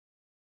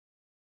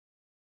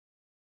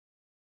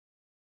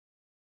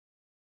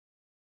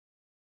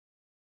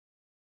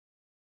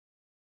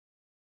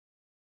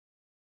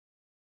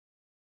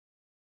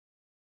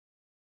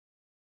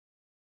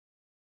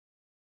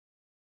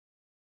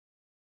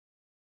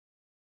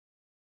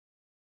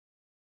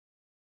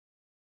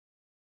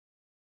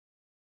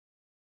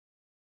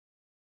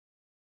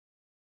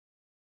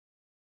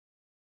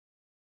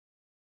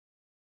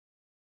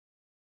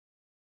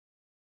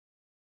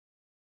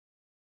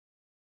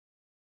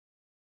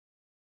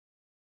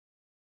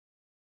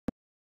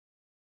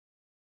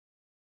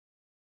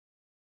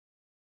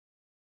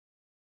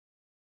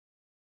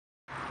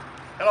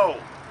Hello,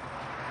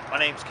 my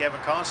name is Kevin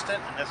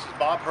Constant and this is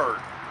Bob Hurd.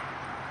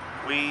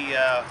 We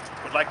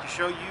would like to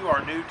show you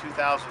our new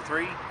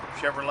 2003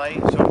 Chevrolet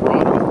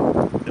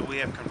Silverado that we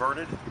have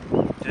converted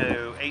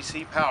to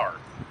AC power.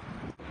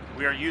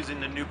 We are using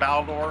the new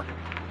Baldor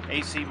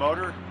AC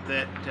motor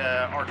that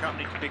our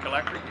company, Topeka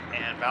Electric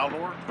and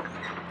Baldor,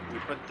 we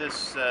put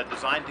this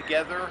design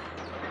together.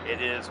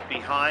 It is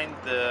behind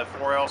the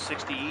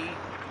 4L60E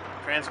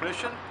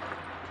transmission,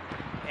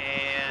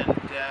 and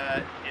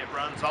it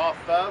runs off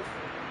of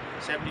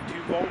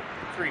 72 volt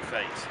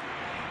 3-phase.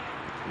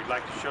 We'd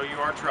like to show you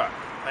our truck.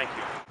 Thank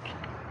you.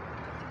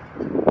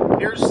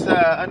 Here's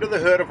under the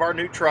hood of our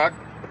new truck.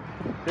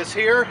 This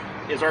here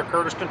is our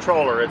Curtis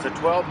controller. It's a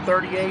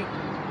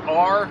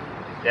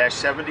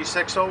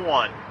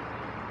 1238R-7601.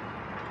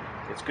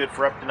 It's good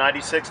for up to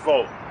 96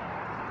 volt.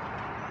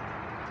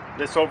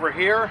 This over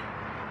here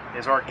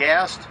is our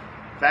gassed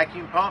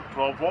vacuum pump,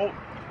 12 volt.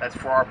 That's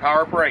for our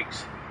power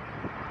brakes.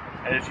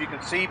 And as you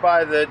can see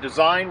by the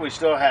design, we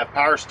still have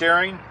power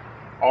steering,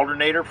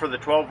 alternator for the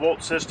 12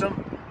 volt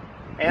system,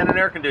 and an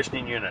air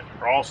conditioning unit.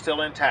 They're all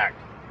still intact.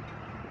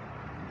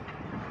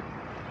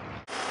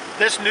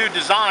 This new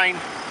design,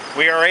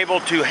 we are able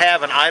to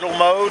have an idle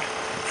mode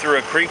through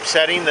a creep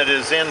setting that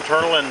is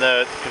internal in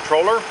the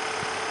controller.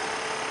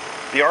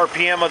 The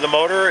RPM of the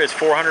motor is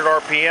 400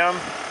 RPM,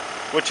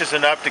 which is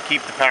enough to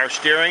keep the power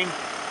steering,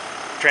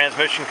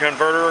 transmission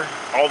converter,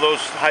 all those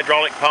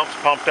hydraulic pumps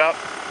pumped up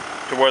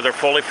to where they're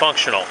fully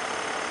functional.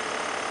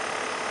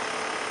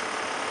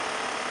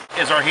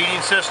 Is our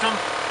heating system,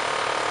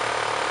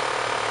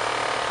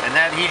 and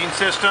that heating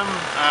system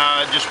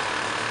just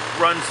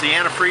runs the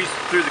antifreeze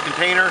through the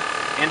container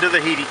into the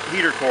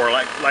heater core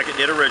like it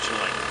did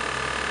originally.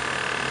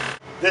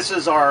 This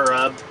is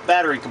our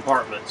battery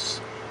compartments.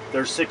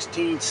 There's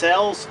 16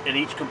 cells in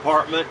each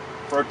compartment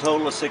for a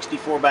total of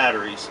 64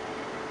 batteries.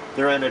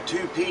 They're in a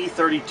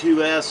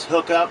 2P32S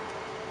hookup,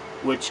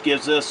 which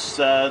gives us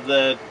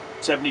the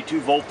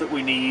 72 volt that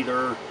we need,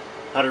 or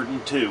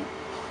 102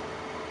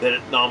 that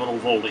at nominal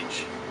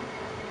voltage.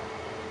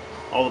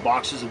 All the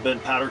boxes have been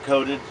powder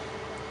coated,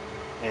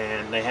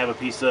 and they have a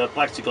piece of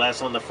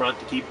plexiglass on the front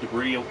to keep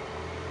debris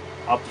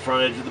off the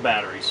front edge of the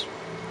batteries.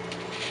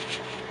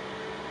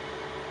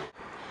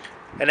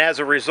 And as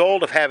a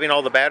result of having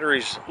all the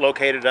batteries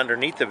located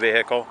underneath the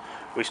vehicle,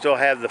 we still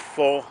have the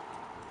full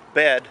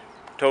bed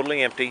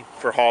totally empty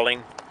for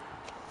hauling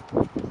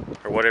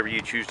or whatever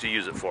you choose to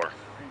use it for.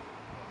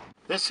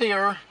 This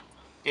here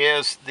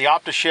is the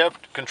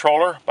OptiShift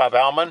controller by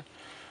Baumann.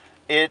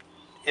 It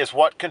is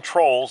what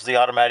controls the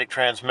automatic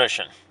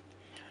transmission.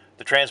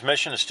 The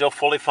transmission is still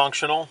fully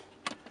functional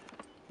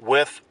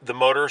with the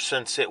motor,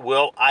 since it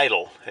will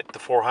idle at the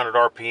 400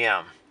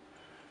 RPM.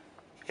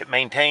 It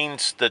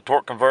maintains the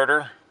torque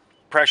converter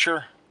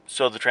pressure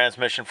so the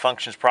transmission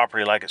functions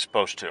properly like it's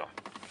supposed to.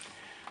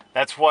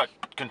 That's what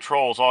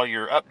controls all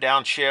your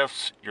up-down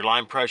shifts, your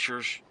line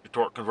pressures, your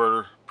torque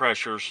converter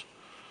pressures,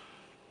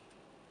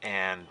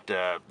 and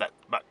that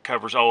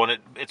covers, and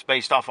it's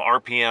based off of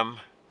RPM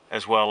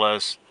as well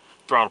as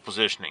throttle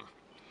positioning.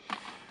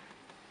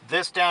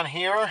 This down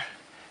here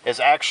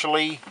is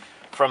actually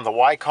from the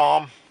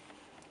Wycom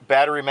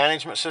battery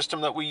management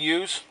system that we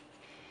use.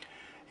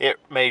 It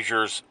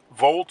measures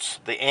volts,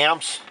 the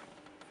amps,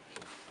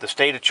 the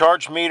state of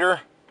charge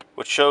meter,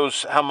 which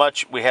shows how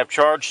much we have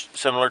charged,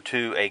 similar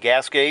to a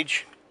gas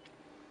gauge.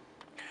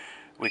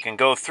 We can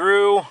go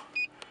through,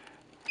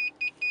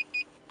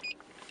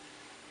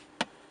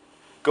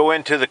 go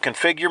into the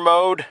configure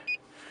mode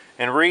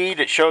and read.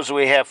 It shows that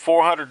we have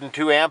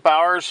 402 amp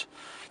hours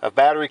of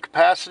battery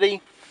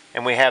capacity,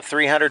 and we have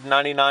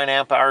 399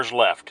 amp hours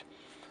left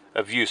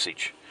of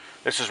usage.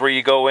 This is where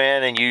you go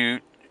in and you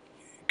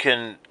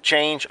can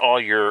change all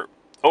your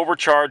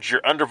overcharge,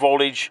 your under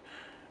voltage,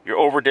 your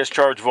over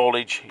discharge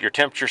voltage, your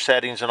temperature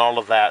settings, and all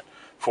of that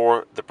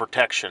for the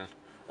protection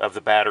of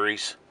the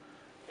batteries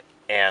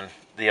and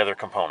the other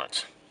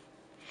components.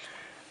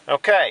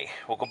 Okay,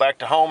 we'll go back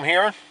to home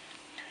here.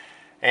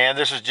 And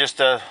this is just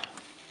a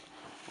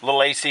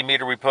little AC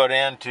meter we put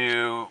in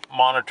to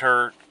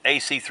monitor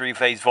AC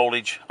 3-phase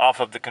voltage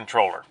off of the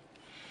controller.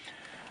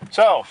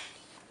 So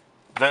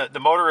the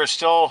motor is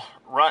still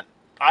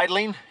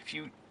idling. If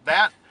you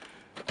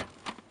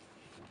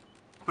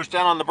push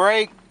down on the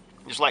brake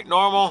just like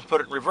normal, put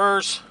it in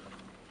reverse,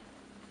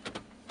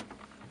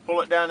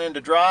 pull it down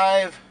into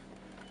drive,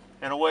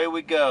 and away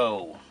we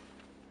go.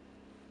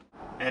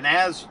 And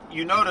as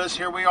you notice,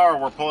 here we are,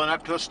 we're pulling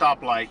up to a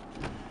stoplight.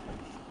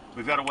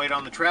 We've got to wait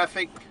on the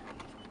traffic.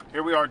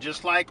 Here we are,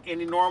 just like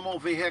any normal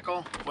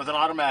vehicle with an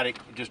automatic.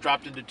 It just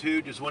dropped into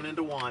 2, just went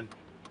into 1.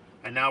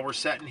 And now we're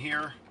sitting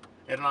here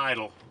at an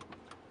idle.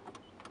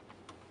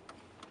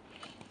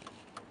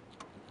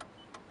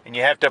 And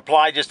you have to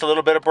apply just a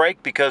little bit of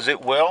brake because it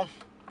will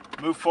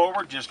move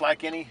forward just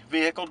like any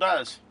vehicle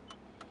does.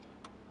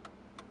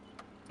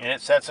 And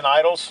it sets and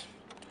idles.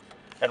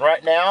 And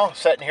right now,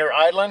 sitting here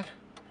idling,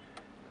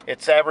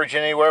 it's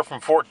averaging anywhere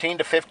from 14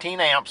 to 15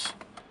 amps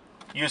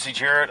usage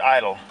here at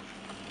idle.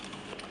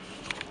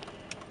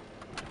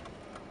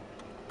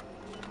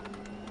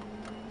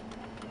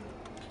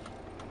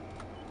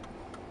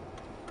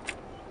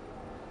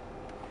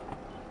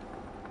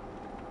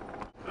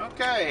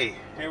 Okay,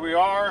 here we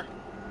are.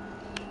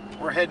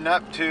 We're heading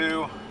up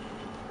to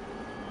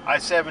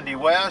I-70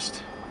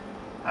 West,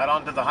 out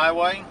onto the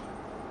highway.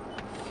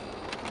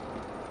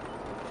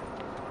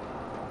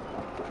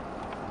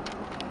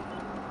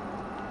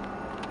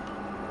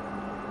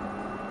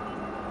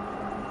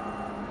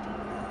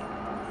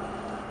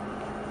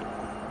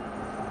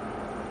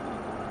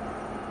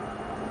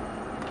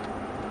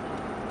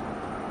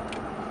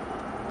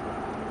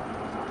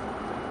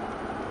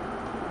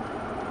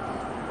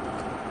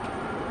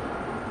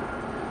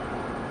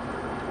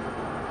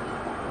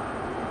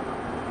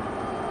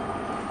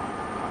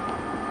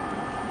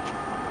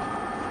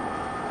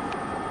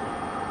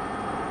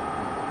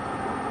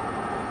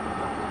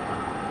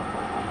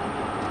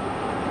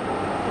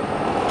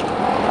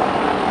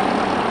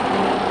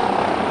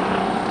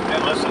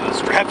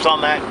 Straps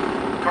on that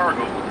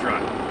cargo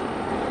truck.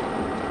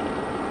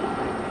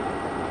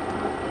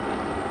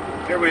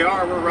 Here we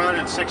are, we're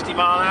running 60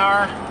 mile an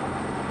hour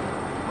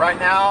right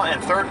now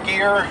in third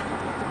gear.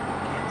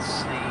 Can't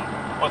see.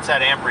 What's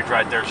that amperage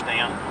right there,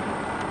 Stan?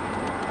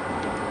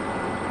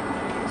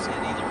 Can't see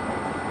it either.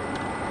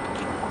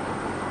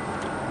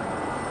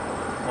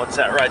 What's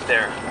that right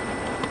there?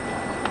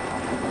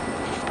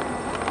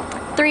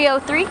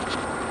 303.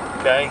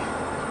 Okay.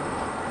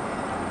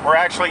 We're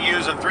actually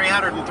using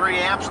 303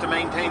 amps to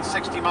maintain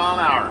 60 mile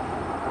an hour.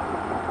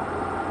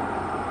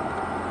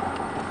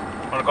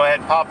 I'm going to go ahead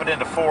and pop it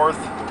into fourth.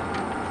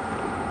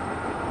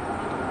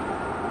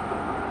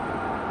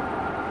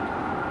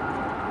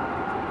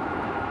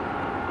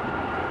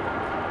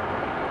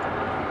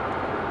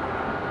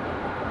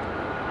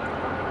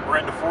 We're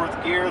into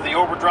fourth gear. The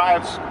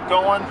overdrive's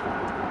going.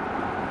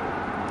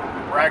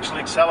 We're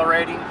actually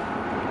accelerating.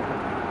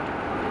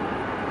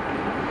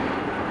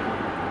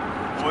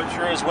 Well, it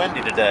sure is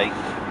windy today.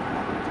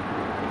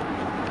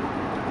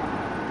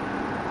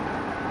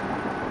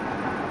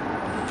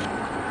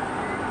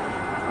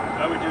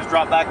 Well, we just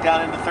dropped back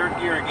down into third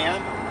gear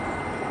again.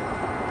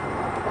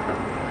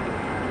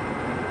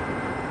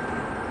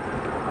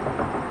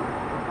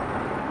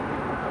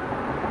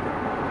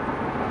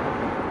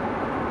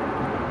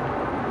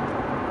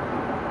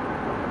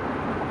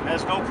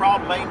 Has no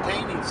problem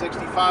maintaining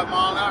 65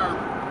 mile an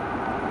hour.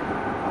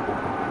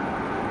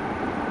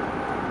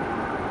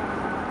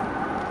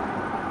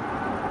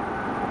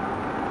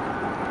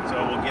 So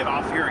we'll get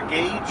off here at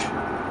Gauge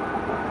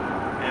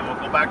and we'll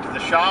go back to the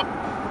shop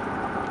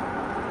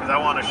because I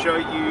want to show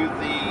you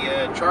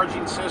the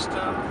charging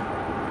system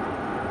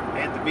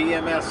and the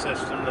BMS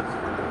system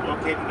that's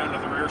located under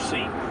the rear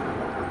seat.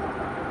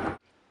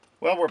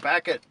 Well, we're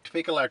back at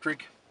Topeka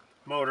Electric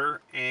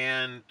Motor,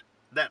 and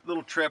that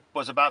little trip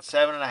was about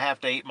 7.5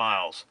 to 8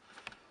 miles.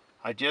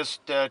 I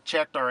just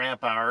checked our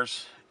amp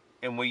hours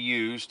and we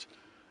used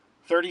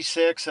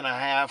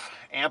 36.5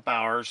 amp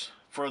hours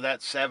for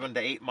that 7 to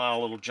 8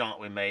 mile little jaunt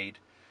we made,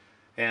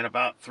 and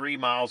about 3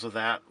 miles of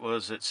that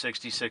was at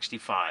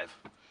 60-65.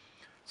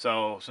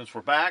 So since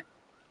we're back,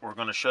 we're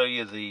going to show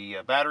you the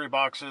battery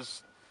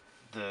boxes,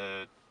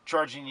 the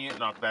charging unit,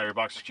 not the battery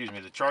box, excuse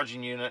me, the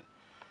charging unit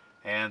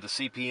and the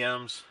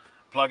CPMs.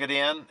 Plug it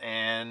in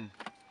and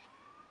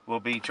we'll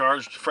be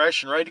charged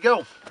fresh and ready to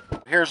go.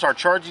 Here's our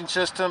charging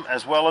system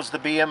as well as the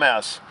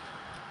BMS.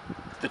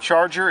 The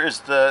charger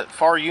is the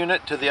far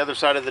unit to the other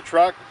side of the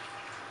truck.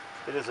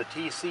 It is a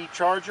TC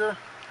charger,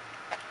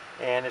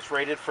 and it's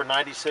rated for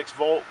 96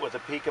 volt with a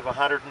peak of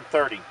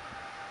 130.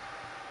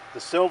 The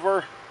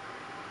silver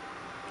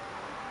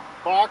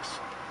box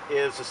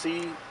is the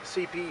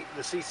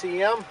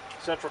CCM,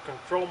 Central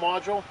Control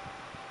Module,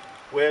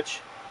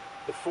 which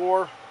the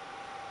 4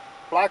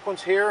 black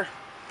ones here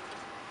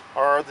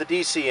are the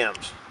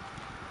DCMs.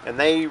 And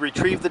they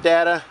retrieve the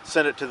data,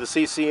 send it to the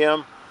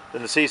CCM,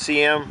 then the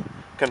CCM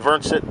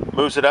converts it,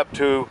 moves it up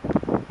to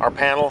our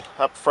panel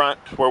up front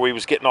where we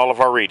was getting all of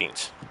our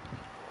readings.